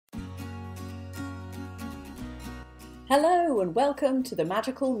Hello and welcome to the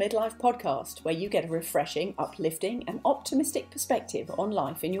Magical Midlife Podcast, where you get a refreshing, uplifting and optimistic perspective on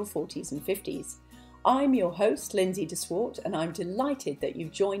life in your 40s and 50s. I'm your host, Lindsay de Swart, and I'm delighted that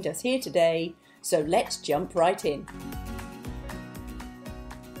you've joined us here today, so let's jump right in.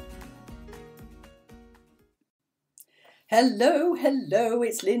 Hello,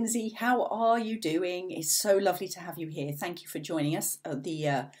 it's Lindsay. How are you doing? It's so lovely to have you here. Thank you for joining us at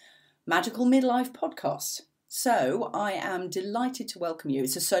the Magical Midlife Podcast. So I am delighted to welcome you.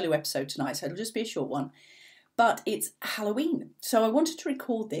 It's a solo episode tonight, so it'll just be a short one. But it's Halloween. So I wanted to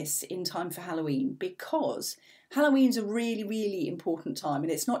record this in time for Halloween because Halloween's a really, really important time.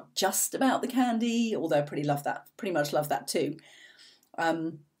 And it's not just about the candy, although I pretty much love that too.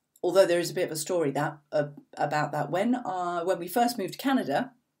 Although there is a bit of a story about that. When we first moved to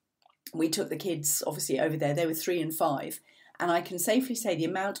Canada, we took the kids obviously over there. They were 3 and 5. And I can safely say the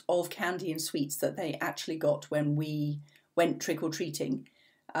amount of candy and sweets that they actually got when we went trick-or-treating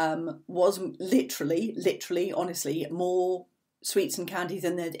was literally, honestly, more sweets and candy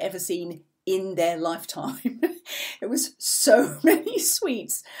than they'd ever seen in their lifetime. It was so many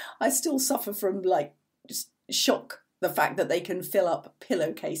sweets. I still suffer from just shock, the fact that they can fill up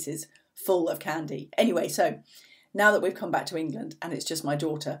pillowcases full of candy. Anyway, so now that we've come back to England and it's just my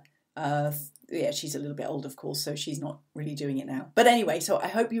daughter, she's a little bit old, of course, so she's not really doing it now. But anyway, so I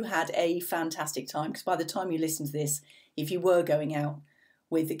hope you had a fantastic time, because by the time you listen to this, if you were going out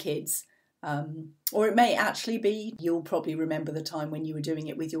with the kids, or it may actually be, you'll probably remember the time when you were doing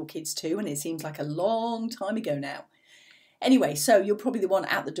it with your kids too, and it seems like a long time ago now. Anyway, so you're probably the one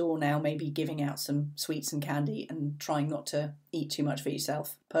at the door now, maybe giving out some sweets and candy and trying not to eat too much for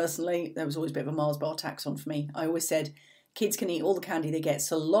yourself. Personally, there was always a bit of a Mars bar tax on for me. I always said, kids can eat all the candy they get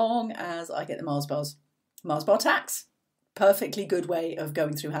so long as I get the Mars bars. Mars bar tax. Perfectly good way of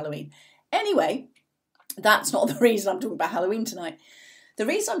going through Halloween. Anyway, that's not the reason I'm talking about Halloween tonight. The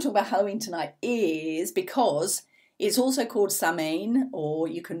reason I'm talking about Halloween tonight is because it's also called Samhain, or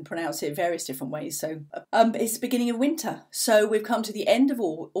you can pronounce it various different ways. So it's the beginning of winter. So we've come to the end of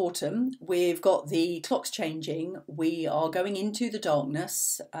autumn. We've got the clocks changing. We are going into the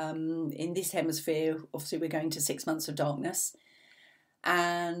darkness. In this hemisphere, obviously, we're going to 6 months of darkness.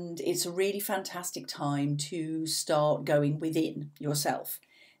 And it's a really fantastic time to start going within yourself.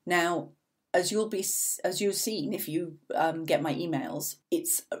 Now, as you've seen if you get my emails,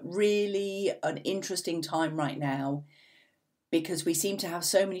 it's really an interesting time right now because we seem to have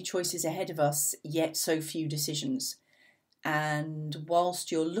so many choices ahead of us, yet so few decisions. And whilst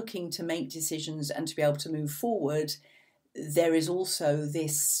you're looking to make decisions and to be able to move forward, there is also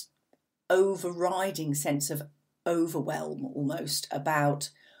this overriding sense of overwhelm almost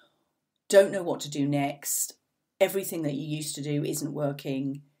about don't know what to do next. Everything that you used to do isn't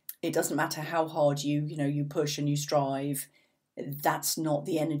working. It doesn't matter how hard you push and you strive. That's not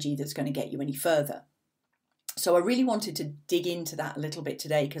the energy that's going to get you any further. So I really wanted to dig into that a little bit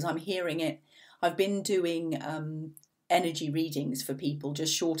today because I'm hearing it. I've been doing energy readings for people,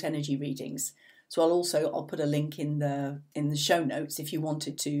 just short energy readings. So I'll put a link in the show notes if you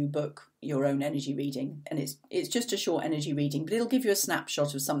wanted to book your own energy reading. And it's just a short energy reading, but it'll give you a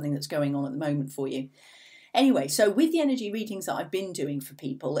snapshot of something that's going on at the moment for you. Anyway, so with the energy readings that I've been doing for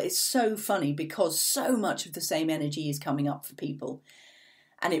people, it's so funny because so much of the same energy is coming up for people.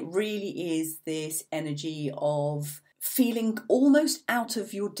 And it really is this energy of feeling almost out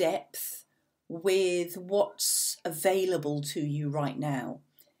of your depth with what's available to you right now.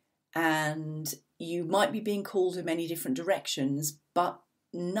 And you might be being called in many different directions, but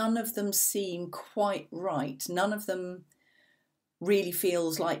none of them seem quite right. None of them really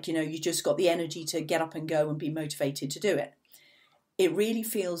feels like, you just got the energy to get up and go and be motivated to do it. It really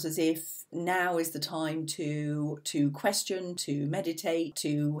feels as if now is the time to question, to meditate,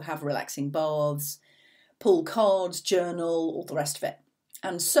 to have relaxing baths, pull cards, journal, all the rest of it.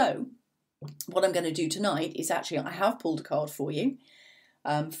 And so what I'm going to do tonight is actually, I have pulled a card for you,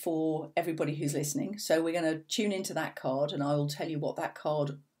 for everybody who's listening. So we're going to tune into that card and I will tell you what that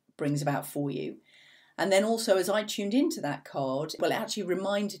card brings about for you. And then also, as I tuned into that card, it actually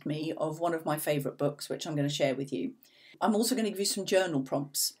reminded me of one of my favourite books, which I'm going to share with you. I'm also going to give you some journal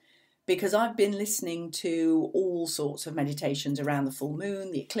prompts because I've been listening to all sorts of meditations around the full moon,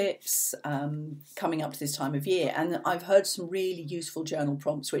 the eclipse, coming up to this time of year. And I've heard some really useful journal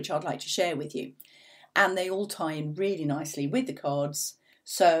prompts, which I'd like to share with you. And they all tie in really nicely with the cards.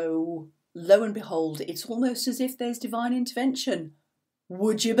 So lo and behold, it's almost as if there's divine intervention.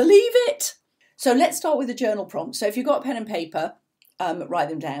 Would you believe it? So let's start with the journal prompt. So if you've got a pen and paper, write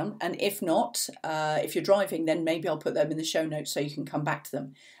them down. And if not, if you're driving, then maybe I'll put them in the show notes so you can come back to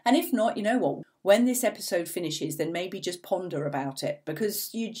them. And if not, you know what? When this episode finishes, then maybe just ponder about it,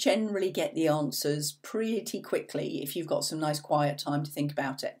 because you generally get the answers pretty quickly if you've got some nice quiet time to think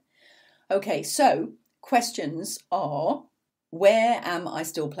about it. Okay, so questions are, where am I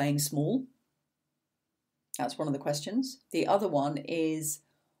still playing small? That's one of the questions. The other one is,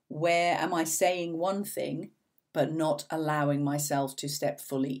 where am I saying one thing but not allowing myself to step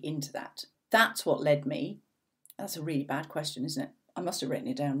fully into that? That's what led me. That's a really bad question, isn't it? I must have written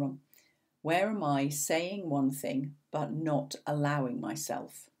it down wrong. Where am I saying one thing but not allowing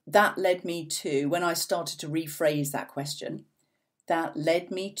myself? That led me to, when I started to rephrase that question, that led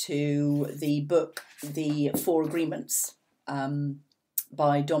me to the book, The 4 Agreements,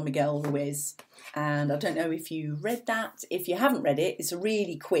 by Don Miguel Ruiz. And I don't know if you read that. If you haven't read it, it's a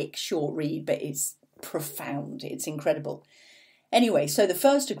really quick, short read, but it's profound. It's incredible. Anyway, so the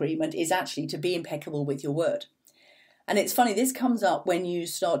first agreement is actually to be impeccable with your word. And it's funny, this comes up when you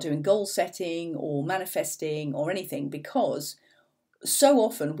start doing goal setting or manifesting or anything, because so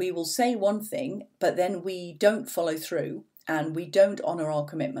often we will say one thing, but then we don't follow through and we don't honour our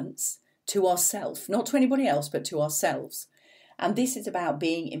commitments to ourselves, not to anybody else, but to ourselves. And this is about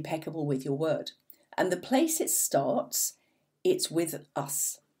being impeccable with your word. And the place it starts, it's with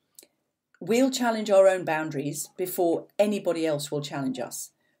us. We'll challenge our own boundaries before anybody else will challenge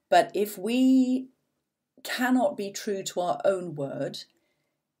us. But if we cannot be true to our own word,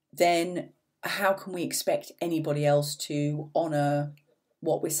 then how can we expect anybody else to honour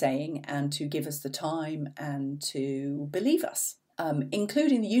what we're saying and to give us the time and to believe us?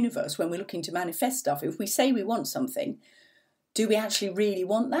 Including the universe, when we're looking to manifest stuff, if we say we want something, do we actually really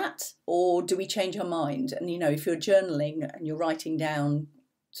want that? Or do we change our mind? And, you know, if you're journaling and you're writing down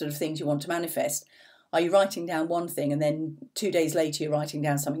sort of things you want to manifest, are you writing down one thing and then 2 days later you're writing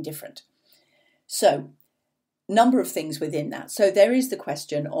down something different? So, number of things within that. So there is the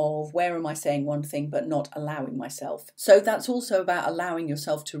question of, where am I saying one thing but not allowing myself? So that's also about allowing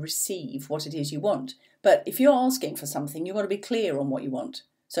yourself to receive what it is you want. But if you're asking for something, you've got to be clear on what you want.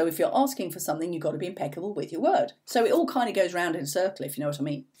 So if you're asking for something, you've got to be impeccable with your word. So it all kind of goes round in a circle, if you know what I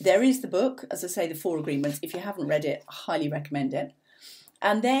mean. There is the book, as I say, The 4 Agreements. If you haven't read it, I highly recommend it.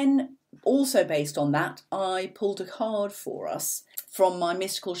 And then also based on that, I pulled a card for us from my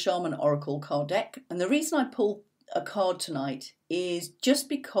Mystical Shaman Oracle card deck. And the reason I pulled a card tonight is just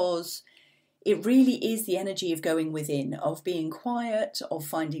because it really is the energy of going within, of being quiet, of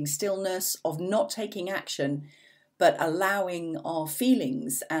finding stillness, of not taking action, but allowing our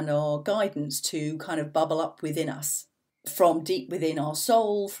feelings and our guidance to kind of bubble up within us from deep within our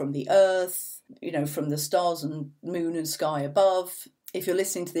soul, from the earth, you know, from the stars and moon and sky above. If you're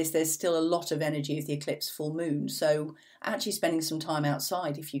listening to this, there's still a lot of energy of the eclipse full moon. So actually spending some time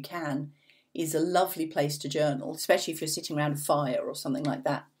outside, if you can, is a lovely place to journal, especially if you're sitting around a fire or something like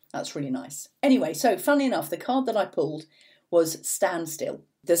that. That's really nice. Anyway, so funnily enough, the card that I pulled was Stand Still.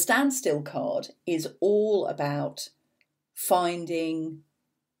 The Stand Still card is all about finding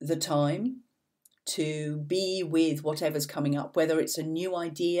the time to be with whatever's coming up, whether it's a new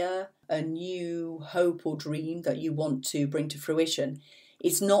idea, a new hope or dream that you want to bring to fruition.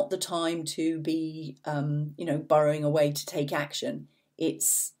 It's not the time to be, burrowing away to take action.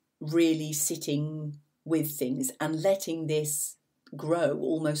 It's really sitting with things and letting this grow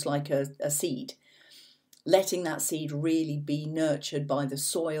almost like a seed. Letting that seed really be nurtured by the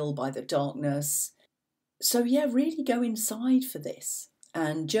soil, by the darkness. So yeah, really go inside for this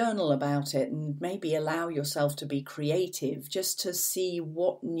and journal about it, and maybe allow yourself to be creative just to see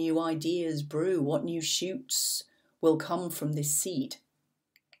what new ideas brew, what new shoots will come from this seed.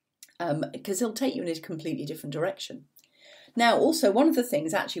 Because it'll take you in a completely different direction. Now, also, one of the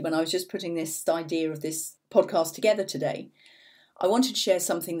things, actually, when I was just putting this idea of this podcast together today, I wanted to share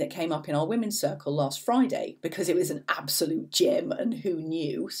something that came up in our women's circle last Friday, because it was an absolute gem, and who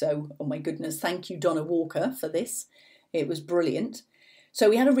knew? So, oh my goodness, thank you, Donna Walker, for this. It was brilliant. So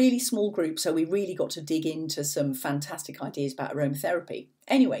we had a really small group, so we really got to dig into some fantastic ideas about aromatherapy.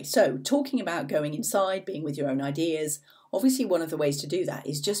 Anyway, so talking about going inside, being with your own ideas, obviously one of the ways to do that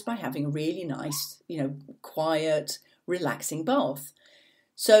is just by having a really nice, quiet, relaxing bath.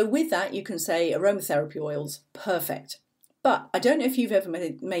 So with that, you can say aromatherapy oils, perfect. But I don't know if you've ever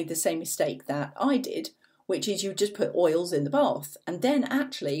made the same mistake that I did, which is you just put oils in the bath. And then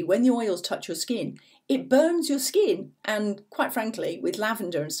actually, when the oils touch your skin, it burns your skin. And quite frankly, with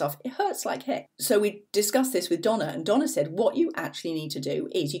lavender and stuff, it hurts like heck. So we discussed this with Donna, and Donna said what you actually need to do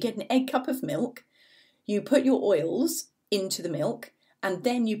is you get an egg cup of milk, you put your oils into the milk, and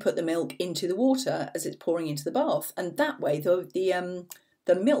then you put the milk into the water as it's pouring into the bath, and that way the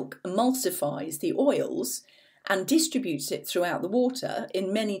milk emulsifies the oils and distributes it throughout the water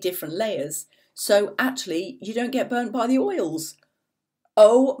in many different layers. So actually, you don't get burnt by the oils.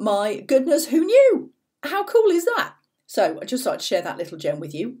 Oh my goodness, who knew? How cool is that? So I just thought I'd share that little gem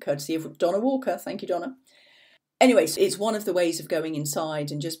with you, courtesy of Donna Walker. Thank you, Donna. Anyway, so it's one of the ways of going inside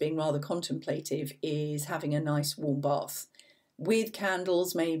and just being rather contemplative is having a nice warm bath with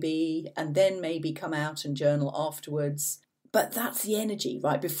candles maybe, and then maybe come out and journal afterwards. But that's the energy,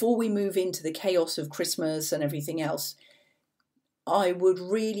 right? Before we move into the chaos of Christmas and everything else, I would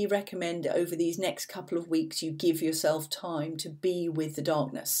really recommend over these next couple of weeks you give yourself time to be with the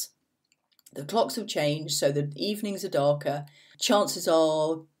darkness. The clocks have changed, so the evenings are darker. Chances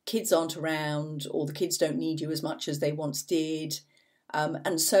are kids aren't around, or the kids don't need you as much as they once did.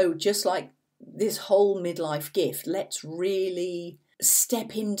 And so just like this whole midlife gift, let's really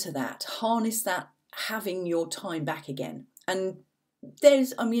step into that, harness that, having your time back again. And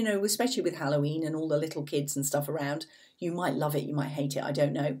there's, especially with Halloween and all the little kids and stuff around, you might love it, you might hate it, I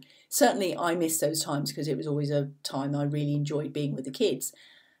don't know. Certainly I miss those times because it was always a time I really enjoyed being with the kids.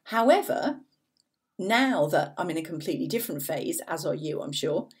 However, now that I'm in a completely different phase, as are you, I'm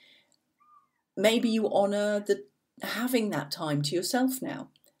sure, maybe you honour having that time to yourself now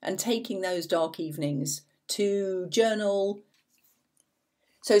and taking those dark evenings to journal.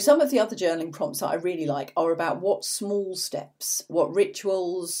 So some of the other journaling prompts that I really like are about what small steps, what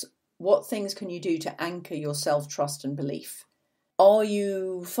rituals, what things can you do to anchor your self-trust and belief? Are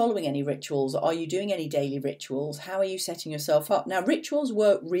you following any rituals? Are you doing any daily rituals? How are you setting yourself up? Now, rituals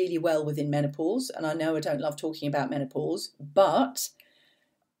work really well within menopause, and I know I don't love talking about menopause, but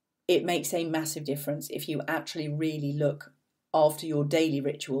it makes a massive difference if you actually really look after your daily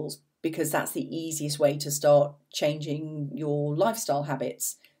rituals, because that's the easiest way to start changing your lifestyle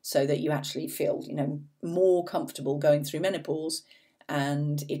habits so that you actually feel, more comfortable going through menopause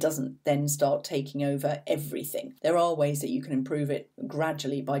and it doesn't then start taking over everything. There are ways that you can improve it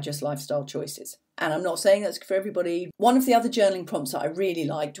gradually by just lifestyle choices. And I'm not saying that's for everybody. One of the other journaling prompts that I really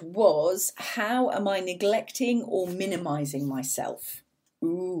liked was, how am I neglecting or minimising myself?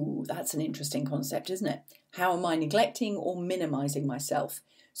 Ooh, that's an interesting concept, isn't it? How am I neglecting or minimising myself?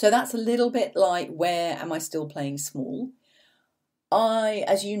 So that's a little bit like, where am I still playing small?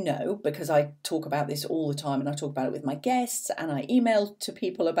 As you know, because I talk about this all the time and I talk about it with my guests and I email to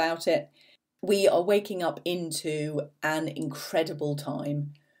people about it, we are waking up into an incredible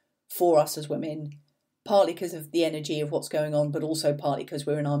time for us as women, partly because of the energy of what's going on, but also partly because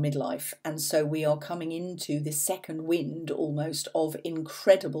we're in our midlife. And so we are coming into this second wind almost of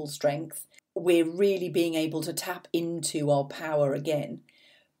incredible strength. We're really being able to tap into our power again.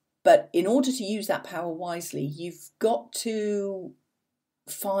 But in order to use that power wisely, you've got to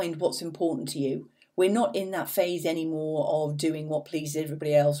find what's important to you. We're not in that phase anymore of doing what pleases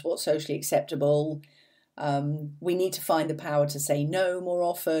everybody else, what's socially acceptable. We need to find the power to say no more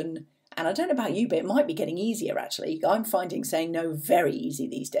often. And I don't know about you, but it might be getting easier actually. I'm finding saying no very easy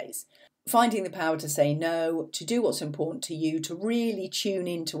these days. Finding the power to say no, to do what's important to you, to really tune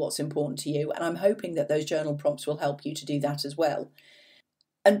into what's important to you. And I'm hoping that those journal prompts will help you to do that as well.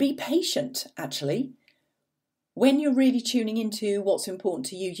 And be patient, actually. When you're really tuning into what's important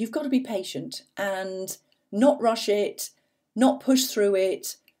to you, you've got to be patient and not rush it, not push through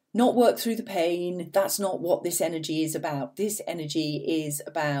it, not work through the pain. That's not what this energy is about. This energy is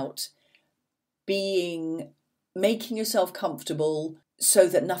about making yourself comfortable so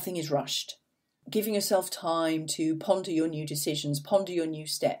that nothing is rushed. Giving yourself time to ponder your new decisions, ponder your new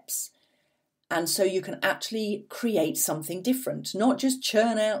steps. And so you can actually create something different, not just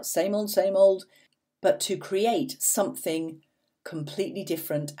churn out same old, but to create something completely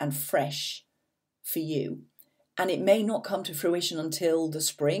different and fresh for you. And it may not come to fruition until the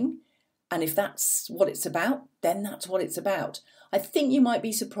spring. And if that's what it's about, then that's what it's about. I think you might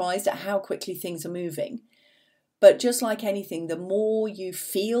be surprised at how quickly things are moving. But just like anything, the more you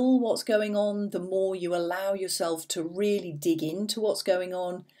feel what's going on, the more you allow yourself to really dig into what's going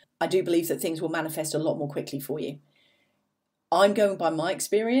on, I do believe that things will manifest a lot more quickly for you. I'm going by my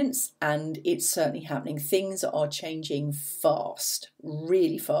experience, and it's certainly happening. Things are changing fast,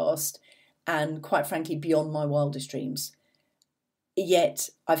 really fast, and quite frankly, beyond my wildest dreams. Yet,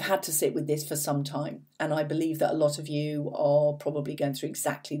 I've had to sit with this for some time, and I believe that a lot of you are probably going through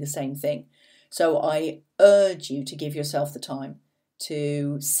exactly the same thing. So I urge you to give yourself the time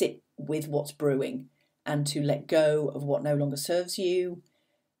to sit with what's brewing and to let go of what no longer serves you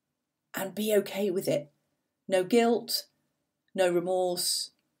and be okay with it. No guilt. No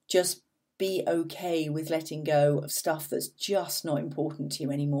remorse, just be okay with letting go of stuff that's just not important to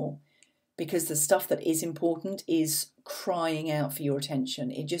you anymore. Because the stuff that is important is crying out for your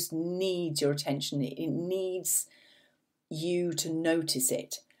attention. It just needs your attention. It needs you to notice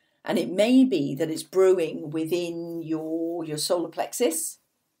it. And it may be that it's brewing within your solar plexus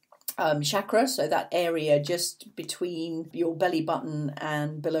chakra, so that area just between your belly button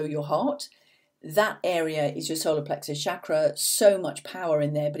and below your heart. That area is your solar plexus chakra. So much power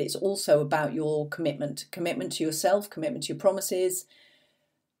in there, but it's also about your commitment to yourself, commitment to your promises,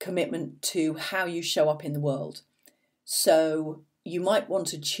 commitment to how you show up in the world. So you might want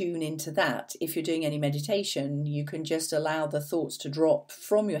to tune into that. If you're doing any meditation, you can just allow the thoughts to drop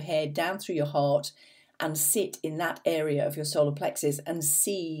from your head down through your heart and sit in that area of your solar plexus and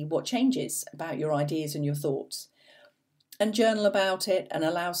see what changes about your ideas and your thoughts. And journal about it and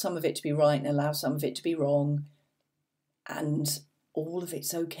allow some of it to be right and allow some of it to be wrong. And all of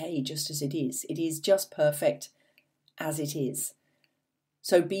it's okay just as it is. It is just perfect as it is.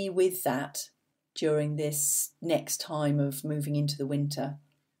 So be with that during this next time of moving into the winter.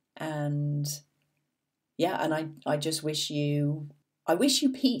 And I just wish you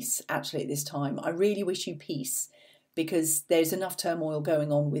peace actually at this time. I really wish you peace, because there's enough turmoil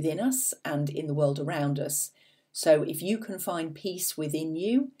going on within us and in the world around us. So if you can find peace within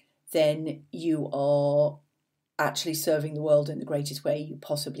you, then you are actually serving the world in the greatest way you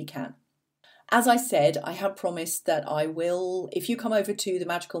possibly can. As I said, I have promised that I will, if you come over to the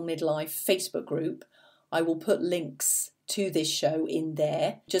Magical Midlife Facebook group, I will put links to this show in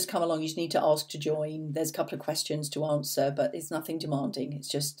there. Just come along, you just need to ask to join. There's a couple of questions to answer, but it's nothing demanding. It's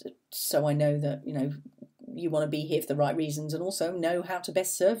just so I know that, you want to be here for the right reasons and also know how to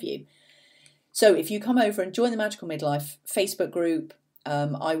best serve you. So if you come over and join the Magical Midlife Facebook group,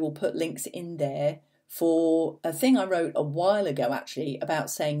 I will put links in there for a thing I wrote a while ago actually about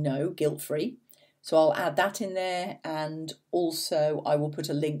saying no, guilt-free. So I'll add that in there, and also I will put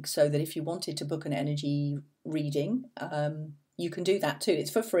a link so that if you wanted to book an energy reading, you can do that too.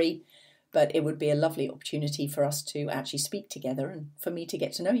 It's for free, but it would be a lovely opportunity for us to actually speak together and for me to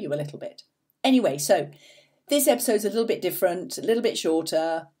get to know you a little bit. Anyway, so this episode's a little bit different, a little bit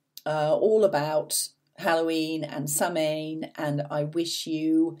shorter, all about Halloween and Samhain, and I wish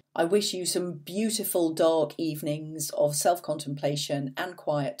you some beautiful dark evenings of self-contemplation and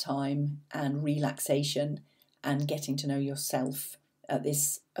quiet time and relaxation and getting to know yourself at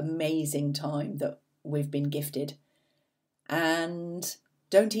this amazing time that we've been gifted. And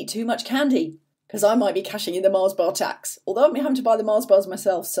don't eat too much candy, because I might be cashing in the Mars bar tax, although I'm having to buy the Mars bars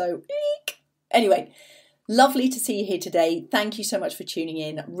myself, so eek. Anyway, lovely to see you here today. Thank you so much for tuning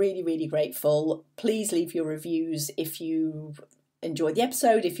in. Really, really grateful. Please leave your reviews if you've enjoyed the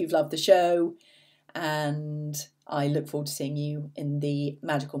episode, if you've loved the show. And I look forward to seeing you in the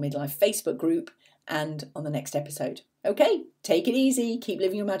Magical Midlife Facebook group and on the next episode. Okay, take it easy. Keep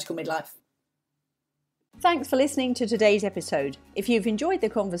living your magical midlife. Thanks for listening to today's episode. If you've enjoyed the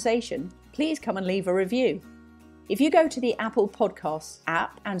conversation, please come and leave a review. If you go to the Apple Podcasts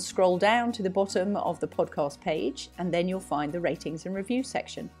app and scroll down to the bottom of the podcast page, and then you'll find the ratings and review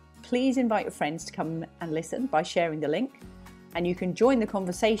section. Please invite your friends to come and listen by sharing the link. And you can join the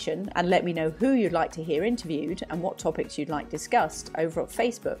conversation and let me know who you'd like to hear interviewed and what topics you'd like discussed over at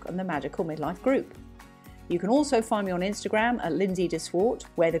Facebook on the Magical Midlife group. You can also find me on Instagram at Lindsay de Swart,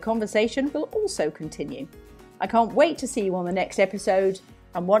 where the conversation will also continue. I can't wait to see you on the next episode.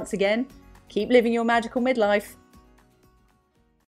 And once again, keep living your magical midlife.